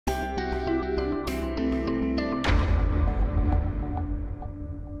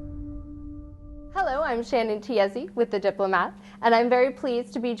I'm Shannon Tiesi with The Diplomat, and I'm very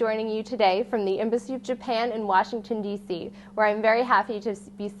pleased to be joining you today from the Embassy of Japan in Washington, D.C., where I'm very happy to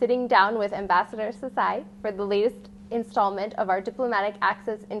be sitting down with Ambassador Sasae for the latest installment of our Diplomatic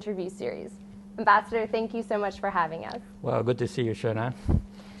Access interview series. Ambassador, thank you so much for having us. Well, good to see you, Shannon.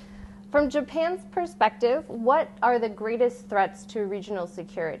 From Japan's perspective, what are the greatest threats to regional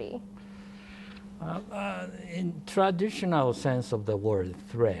security? In traditional sense of the word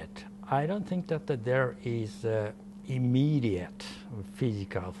threat, I don't think that there is immediate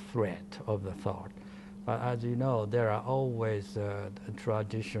physical threat of the thought. But as you know, there are always a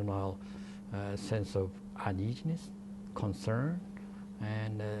traditional sense of uneasiness, concern,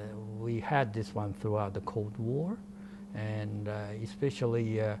 and we had this one throughout the Cold War, and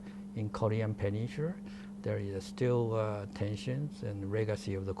especially in Korean Peninsula. There is still tensions and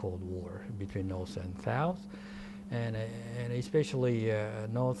legacy of the Cold War between North and South, and especially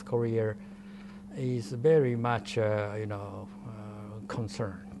North Korea is very much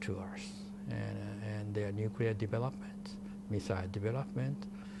concern to us, and their nuclear development, missile development,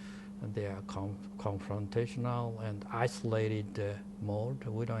 and they are confrontational and isolated mode.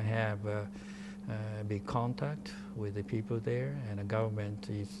 We don't have big contact with the people there, and the government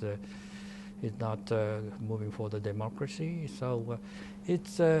is not moving for the democracy. So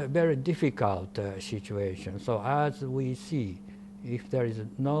it's a very difficult situation. So as we see, if there is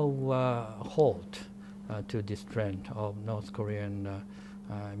no halt to this trend of North Korean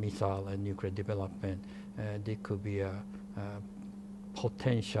missile and nuclear development, there could be a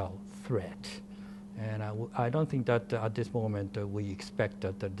potential threat. And I don't think that at this moment we expect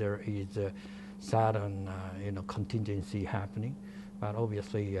that there is a sudden contingency happening. But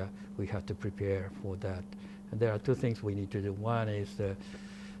obviously, we have to prepare for that. And there are two things we need to do. One is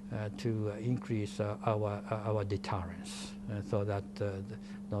to increase our deterrence so that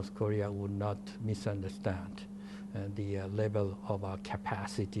North Korea would not misunderstand the level of our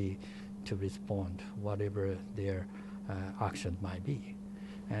capacity to respond, whatever their action might be.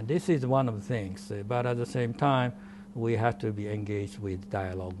 And this is one of the things. But at the same time, we have to be engaged with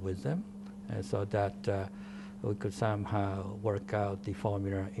dialogue with them so that we could somehow work out the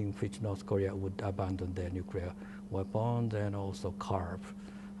formula in which North Korea would abandon their nuclear weapons and also curb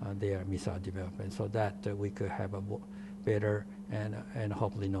their missile development, so that we could have a better and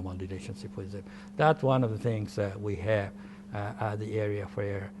hopefully normal relationship with them. That's one of the things that we have at the area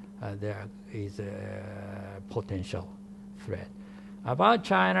where there is a potential threat. About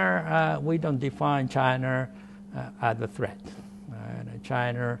China, we don't define China as a threat.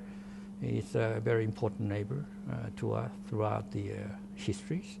 China is a very important neighbor to us throughout the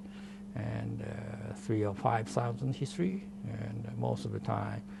histories, and 3,000 or 5,000 history, and most of the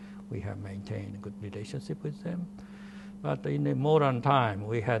time we have maintained a good relationship with them. But in the modern time,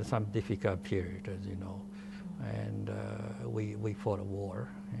 we had some difficult period, as you know, and we fought a war,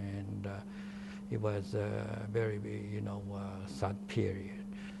 and it was a very sad period.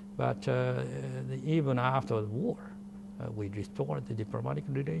 But even after the war, we restored the diplomatic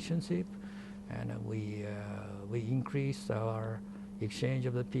relationship, and we increased our exchange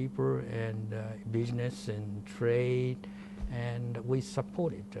of the people and business and trade, and we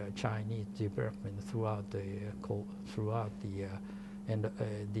supported Chinese development throughout the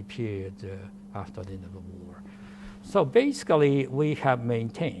period after the end of the war. So basically, we have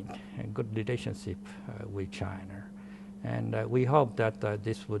maintained a good relationship with China, and we hope that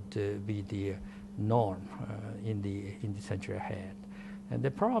this would be the norm in the century ahead. And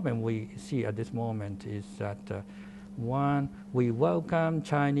the problem we see at this moment is that one, we welcome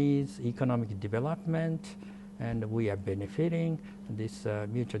Chinese economic development, and we are benefiting this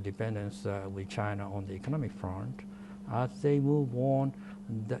mutual dependence with China on the economic front. As they move on,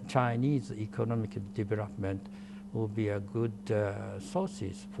 the Chinese economic development will be a good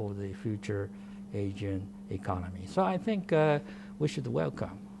sources for the future Asian economy. So I think we should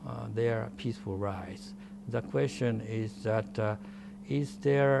welcome their peaceful rise. The question is that is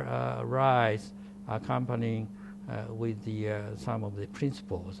their rise accompanying with some of the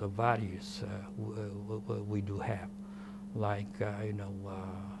principles or values we do have, like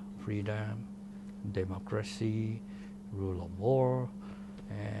freedom, democracy, rule of law,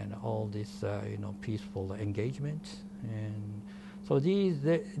 and all this peaceful engagement. And so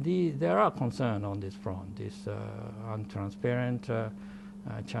there are concerns on this front. This untransparent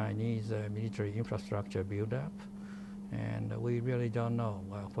Chinese military infrastructure build-up, and we really don't know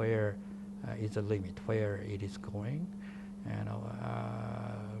where is the limit, where it is going. And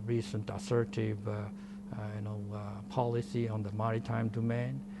recent assertive policy on the maritime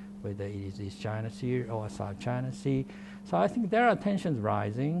domain whether it is East China Sea or South China Sea. So I think there are tensions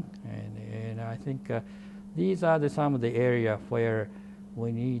rising, and I think these are some of the areas where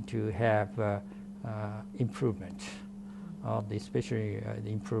we need to have improvement, especially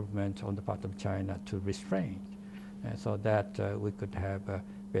the improvement on the part of China to restrain, so that we could have a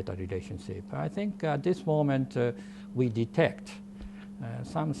better relationship. I think at this moment we detect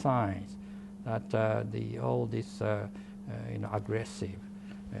some signs that all this aggressive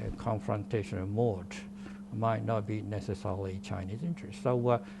confrontational mode might not be necessarily Chinese interest.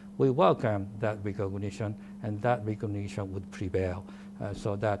 So we welcome that recognition, and that recognition would prevail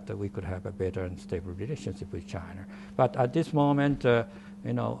so that we could have a better and stable relationship with China. But at this moment,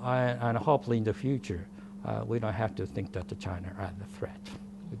 and hopefully in the future, we don't have to think that China are the threat.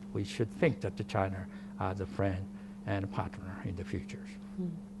 We should think that China are the friend and partner in the future.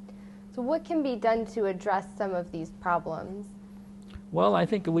 So what can be done to address some of these problems? Well, I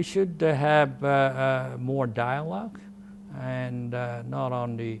think we should have more dialogue, and not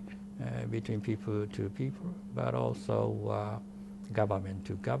only between people to people, but also government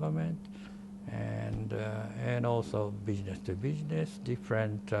to government, and also business to business,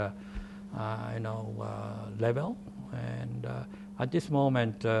 different level. And at this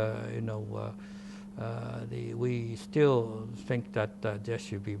moment, we still think that there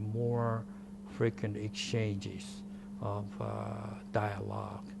should be more frequent exchanges of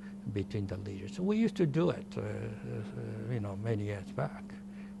dialogue between the leaders. We used to do it, many years back.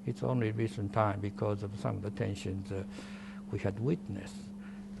 It's only recent time because of some of the tensions we had witnessed.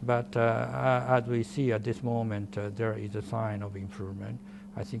 But as we see at this moment, there is a sign of improvement.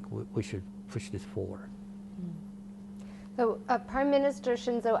 I think we should push this forward. So Prime Minister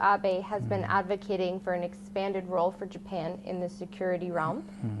Shinzo Abe has been advocating for an expanded role for Japan in the security realm,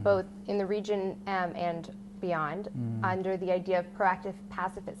 both in the region and beyond, under the idea of proactive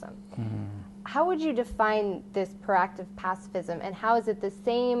pacifism. How would you define this proactive pacifism, and how is it the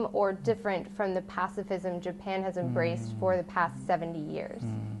same or different from the pacifism Japan has embraced for the past 70 years?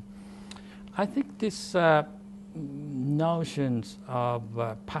 I think this notions of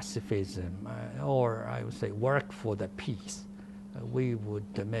pacifism, or I would say work for the peace, we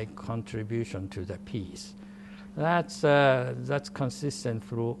would make contribution to the peace. That's consistent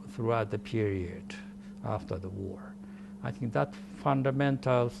throughout the period after the war. I think that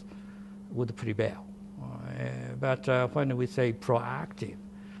fundamentals would prevail. But when we say proactive,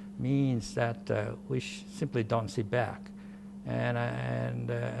 means that we simply don't sit back and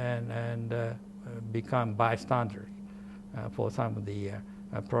become bystander for some of the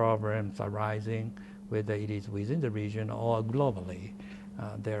problems arising, whether it is within the region or globally.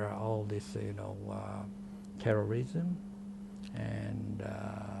 There are all this, terrorism and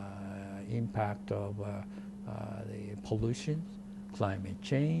impact of the pollution, climate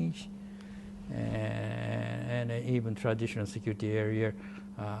change, and even traditional security area.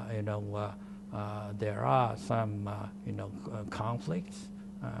 There are some, conflicts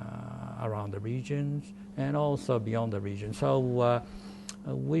around the regions and also beyond the region. So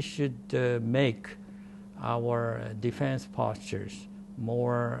we should make our defense postures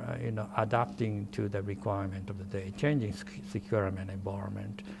more, adapting to the requirement of the day, changing security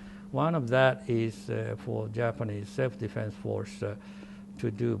environment. One of that is for Japanese self-defense force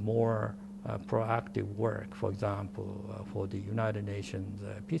to do more proactive work, for example, for the United Nations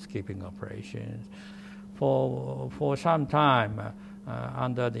peacekeeping operations. For some time,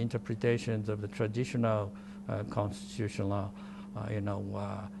 under the interpretations of the traditional constitutional,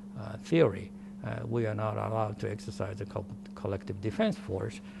 theory, we are not allowed to exercise a collective defense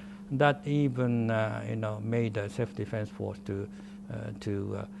force. That even, made the self-defense force to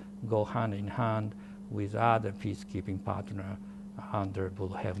go hand in hand with other peacekeeping partner under Blue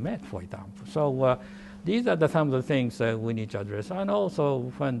Helmet, for example. So these are some of the things we need to address. And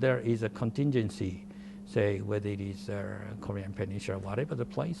also when there is a contingency, say whether it is Korean Peninsula, whatever the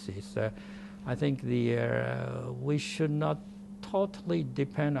place is, I think we should not totally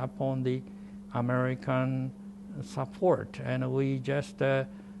depend upon the American support, and we just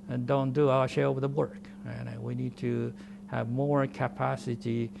don't do our share of the work. And we need to have more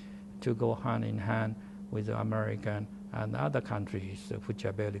capacity to go hand in hand with the American and other countries which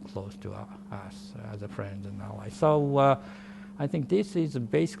are very close to us as a friends and allies. So I think this is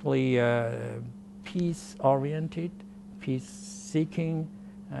basically peace-oriented, peace-seeking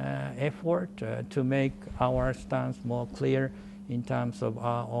effort to make our stance more clear in terms of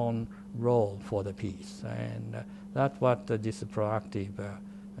our own role for the peace. And that's what this proactive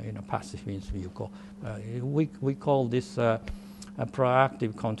pacifism you call. We call this a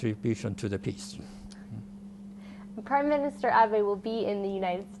proactive contribution to the peace. Prime Minister Abe will be in the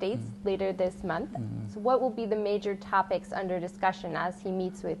United States later this month. So what will be the major topics under discussion as he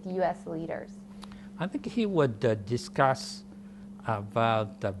meets with U.S. leaders? I think he would discuss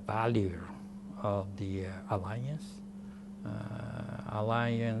about the value of the alliance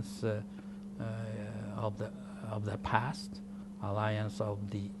of the past, alliance of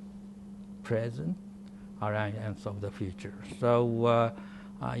the present, alliance of the future. So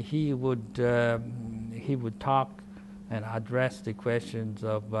he would talk and address the questions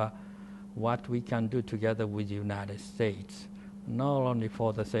of what we can do together with the United States, not only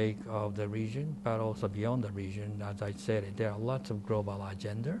for the sake of the region, but also beyond the region. As I said, there are lots of global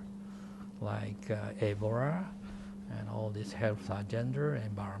agenda, like Ebola, and all this health agenda,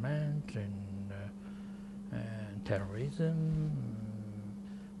 environment, and terrorism.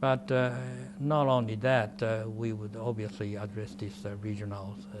 But not only that, we would obviously address this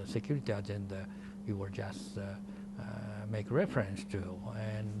regional security agenda you were just make reference to.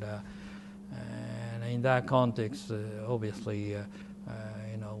 And in that context, obviously,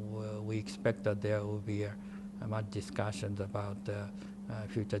 we expect that there will be much discussions about the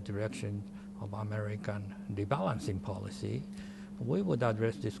future direction of American rebalancing policy. We would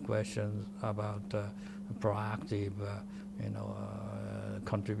address these questions about proactive,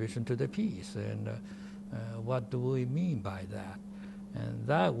 contribution to the peace, and what do we mean by that? And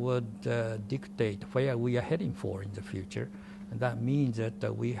that would dictate where we are heading for in the future. And that means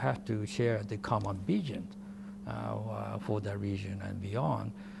that we have to share the common vision for the region and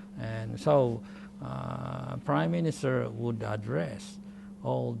beyond. And so Prime Minister would address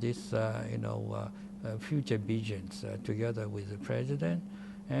all these future visions together with the President.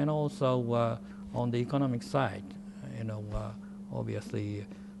 And also on the economic side, obviously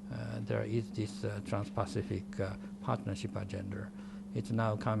there is this Trans-Pacific Partnership agenda. It's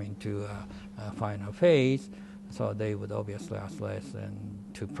now coming to a final phase, so they would obviously assess and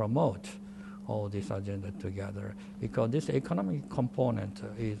to promote all this agenda together, because this economic component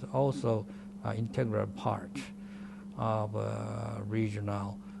is also an integral part of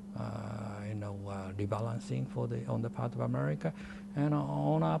regional rebalancing on the part of America. And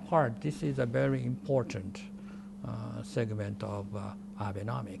on our part, this is a very important segment of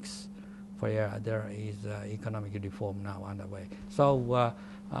Abenomics, where there is economic reform now underway. So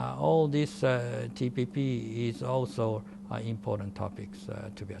all this TPP is also important topics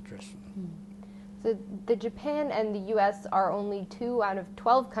to be addressed. So the Japan and the U.S. are only 2 out of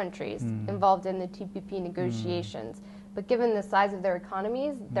 12 countries involved in the TPP negotiations. But given the size of their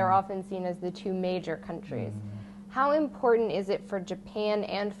economies, they're often seen as the 2 major countries. How important is it for Japan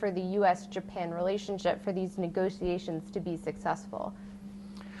and for the U.S.-Japan relationship for these negotiations to be successful?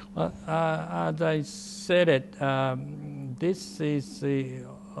 Well, as I said it, this is,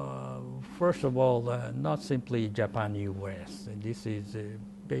 first of all, not simply Japan-U.S. This is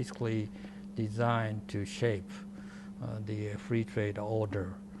basically designed to shape the free trade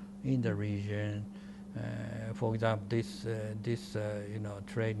order in the region. For example, this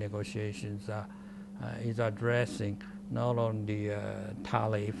trade negotiations is addressing not only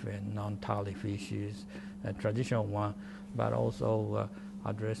tariff and non-tariff issues, traditional one, but also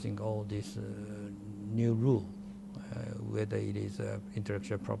addressing all these new rules, whether it is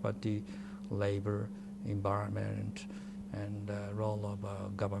intellectual property, labor, environment, and role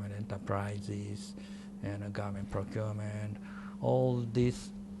of government enterprises and government procurement, all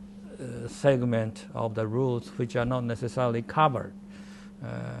these segment of the rules which are not necessarily covered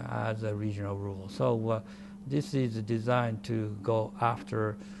as a regional rule. So this is designed to go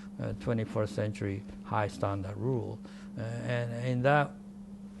after 21st century high standard rule. And in that,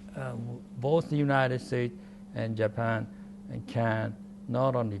 both the United States and Japan can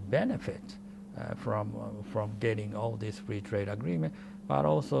not only benefit from getting all this free trade agreement, but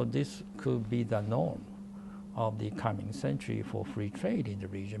also this could be the norm of the coming century for free trade in the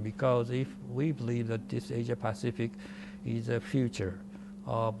region, because if we believe that this Asia-Pacific is a future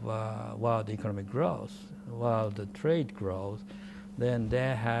of world economic growth, while the trade growth, then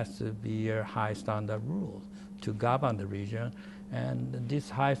there has to be a high standard rule to govern the region, and this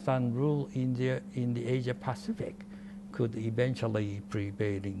high standard rule in the Asia-Pacific could eventually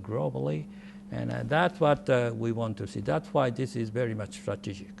prevail globally, and that's what we want to see. That's why this is very much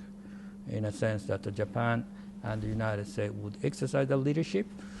strategic, in a sense that Japan and the United States would exercise the leadership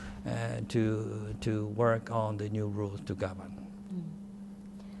to work on the new rules to govern.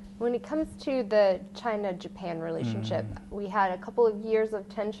 When it comes to the China-Japan relationship, we had a couple of years of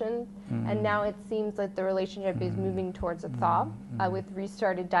tension, and now it seems like the relationship is moving towards a thaw with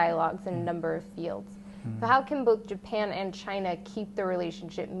restarted dialogues in a number of fields. So how can both Japan and China keep the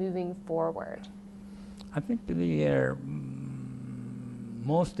relationship moving forward? I think the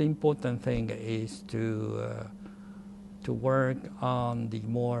most important thing is to work on the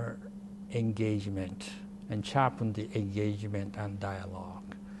more engagement and sharpen the engagement and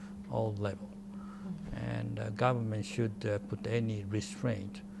dialogue, all level. And government should put any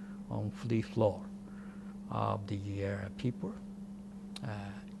restraint on free flow of the people,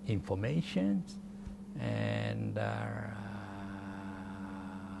 information, and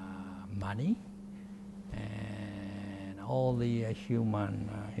money, and all the human,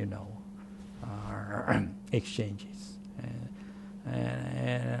 exchanges.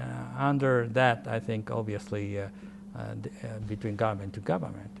 And under that, I think obviously between government to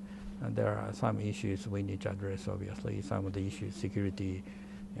government, there are some issues we need to address. Obviously, some of the issues, security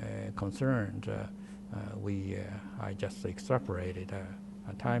concerns, I just extrapolated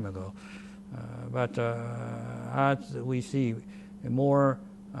a time ago. But as we see more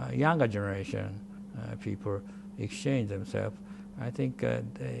younger generation people exchange themselves, I think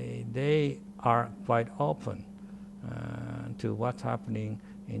they are quite open to what's happening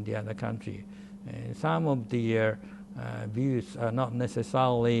in the other country. Some of the views are not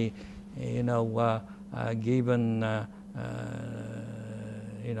necessarily, given,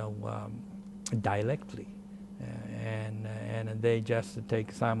 directly, and they just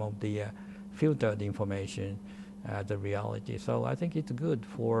take some of the filtered information as the reality. So I think it's good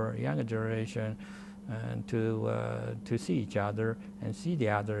for younger generation to see each other and see the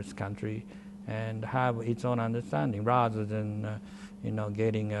other's country and have its own understanding rather than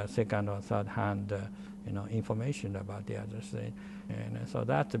getting a second or third hand information about the other thing. And so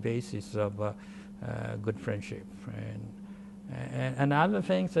that's the basis of good friendship. And other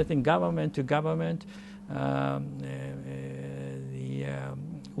things, I think government to government,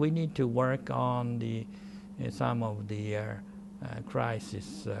 we need to work on some of the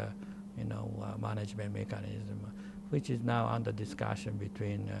crisis management mechanism, which is now under discussion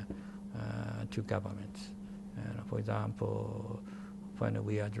between two governments. For example, when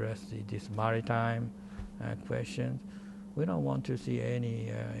we address this maritime question, we don't want to see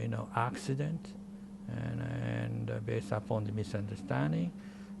any accident and based upon the misunderstanding.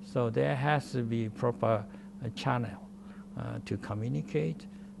 So there has to be proper channel to communicate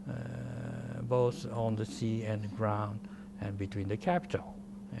both on the sea and the ground and between the capital.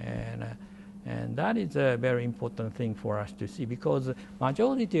 And that is a very important thing for us to see, because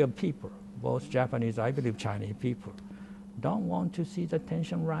majority of people, both Japanese, I believe Chinese people, don't want to see the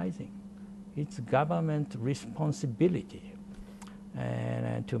tension rising. It's government responsibility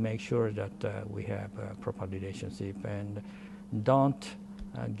and to make sure that we have a proper relationship and don't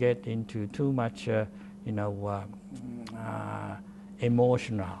get into too much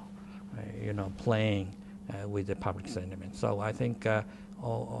emotional playing with the public sentiment. So I think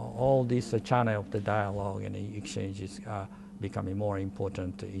all this channel of the dialogue and the exchanges are becoming more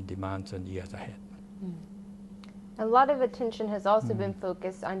important in the months and years ahead. A lot of attention has also been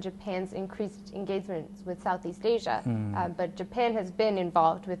focused on Japan's increased engagements with Southeast Asia, but Japan has been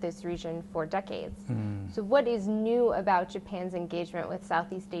involved with this region for decades. So what is new about Japan's engagement with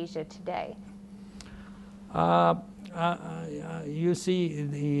Southeast Asia today? You see,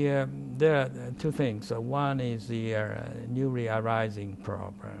 there are two things. One is the newly arising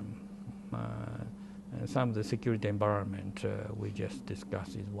problem. Some of the security environment we just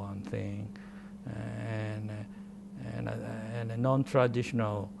discussed is one thing, and a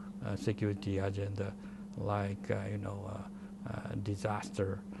non-traditional security agenda like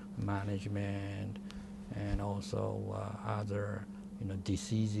disaster management and also other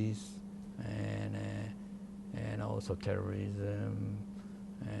diseases and also terrorism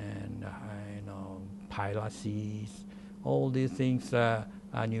and piracies. All these things are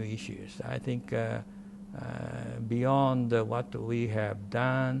new issues. I think beyond what we have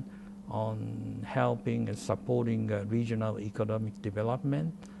done on helping and supporting regional economic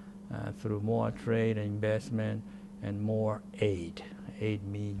development through more trade and investment and more aid. Aid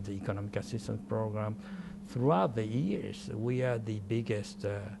means the economic assistance program. Throughout the years, we are the biggest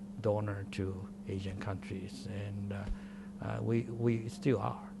donor to Asian countries, and we still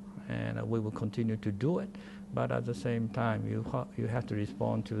are, and we will continue to do it. But at the same time, you have to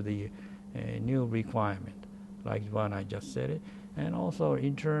respond to the new requirement, like one I just said it, and also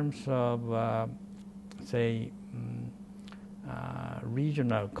in terms of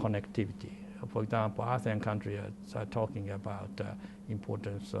regional connectivity. For example, ASEAN countries are talking about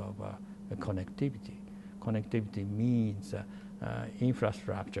importance of connectivity. Connectivity means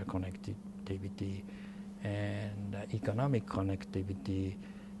infrastructure connectivity and economic connectivity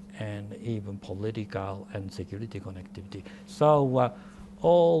and even political and security connectivity. So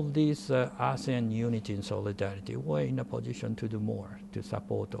all these ASEAN unity and solidarity, we're in a position to do more to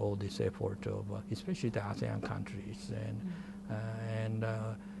support all this effort of especially the ASEAN countries,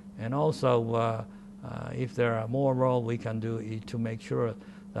 and also if there are more role we can do is to make sure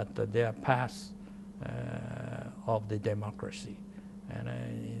that they are paths of the democracy, and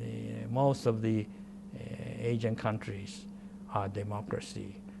most of the Asian countries are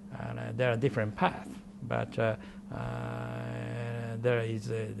democracy, and there are different paths, but there is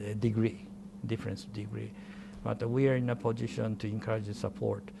a difference degree. But we are in a position to encourage and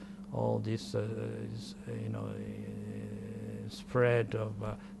support all this, spread of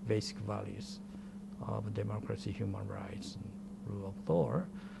basic values of democracy, human rights, and rule of law.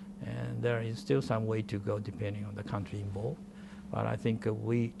 And there is still some way to go depending on the country involved. But I think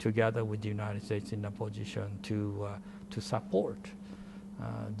we, together with the United States, in a position to support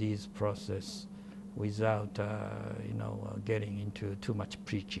these process without, getting into too much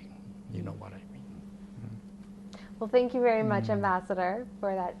preaching. You know what I mean. Well, thank you very much, Ambassador,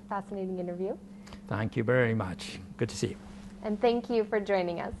 for that fascinating interview. Thank you very much. Good to see you. And thank you for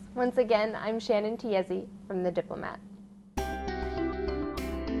joining us. Once again, I'm Shannon Tiezi from The Diplomat.